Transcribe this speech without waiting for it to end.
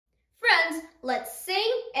friends, let's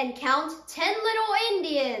sing and count 10 little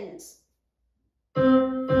Indians.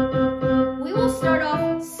 We will start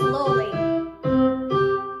off slowly.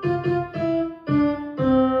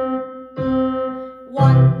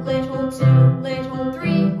 1 little, 2 little,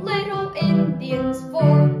 3 little Indians,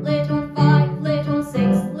 4 little, 5 little, 6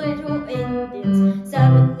 little Indians,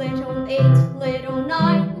 7 little, 8 little,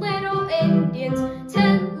 9 little Indians,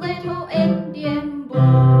 10 little Indian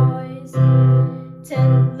boys.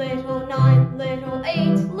 10 little, 9 little,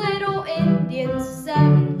 8 little Indians,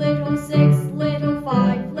 7 little, 6 little,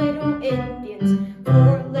 5 little Indians,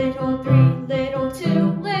 4 little, 3 little,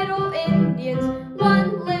 2 little Indians,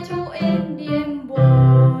 1 little Indian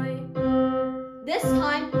boy. This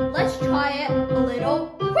time, let's try it a little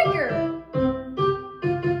quicker.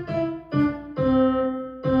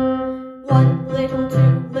 1 little,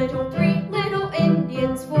 2 little, 3 little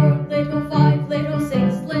Indians, 4 little, 5 little,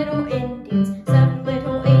 6 little Indians, 7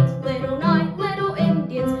 little, 8 little, 9 little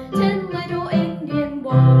Indians, 10 little Indian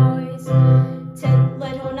boys. 10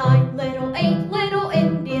 little, 9 little, 8 little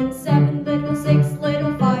Indians, 7 little, 6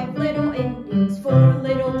 little, 5 little Indians, 4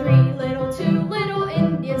 little, 3 little, 2 little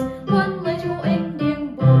Indians, 1 little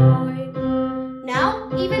Indian boy. Now,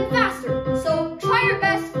 even faster, so try your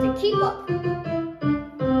best to keep up. 1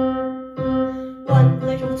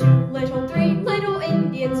 little, 2 little, 3 little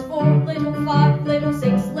Indians, 4 little, 5 little,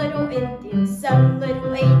 6 little Indians, 7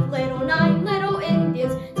 little, 8 little, 9 little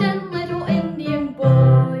Indians, 10 little Indian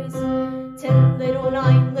boys. 10 little,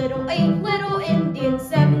 9 little, 8 little Indians,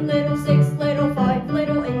 7 little, 6 little, 5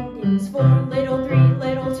 little Indians, 4 little, 3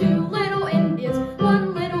 little, 2 little Indians,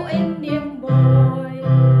 1 little Indian boy.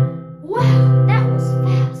 Wow, that was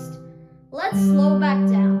fast. Let's slow back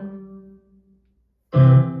down.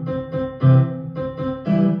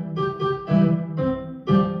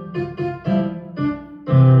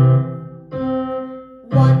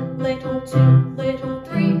 1 little, 2 little,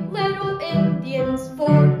 3 little Indians,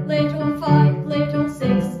 4 little, 5 little,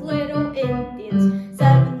 6 little Indians,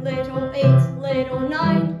 7 little, 8 little,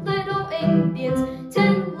 9 little Indians,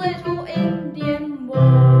 10 little Indian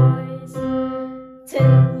boys.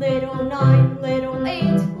 10 little, 9 little,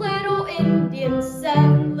 8 little Indians,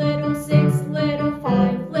 7 little, 6 little,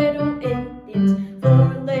 5 little Indians,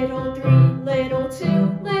 4 little, 3 little,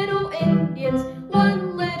 2 little Indians,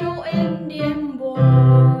 1 little Indian boy.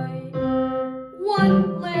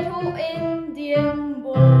 1 little Indian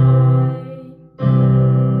boy.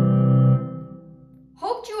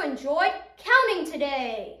 Hope you enjoyed counting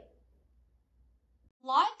today.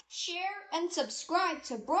 Like, share, and subscribe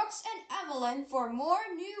to Brooks and Evelyn for more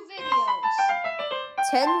new videos.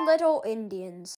 10 Little Indians.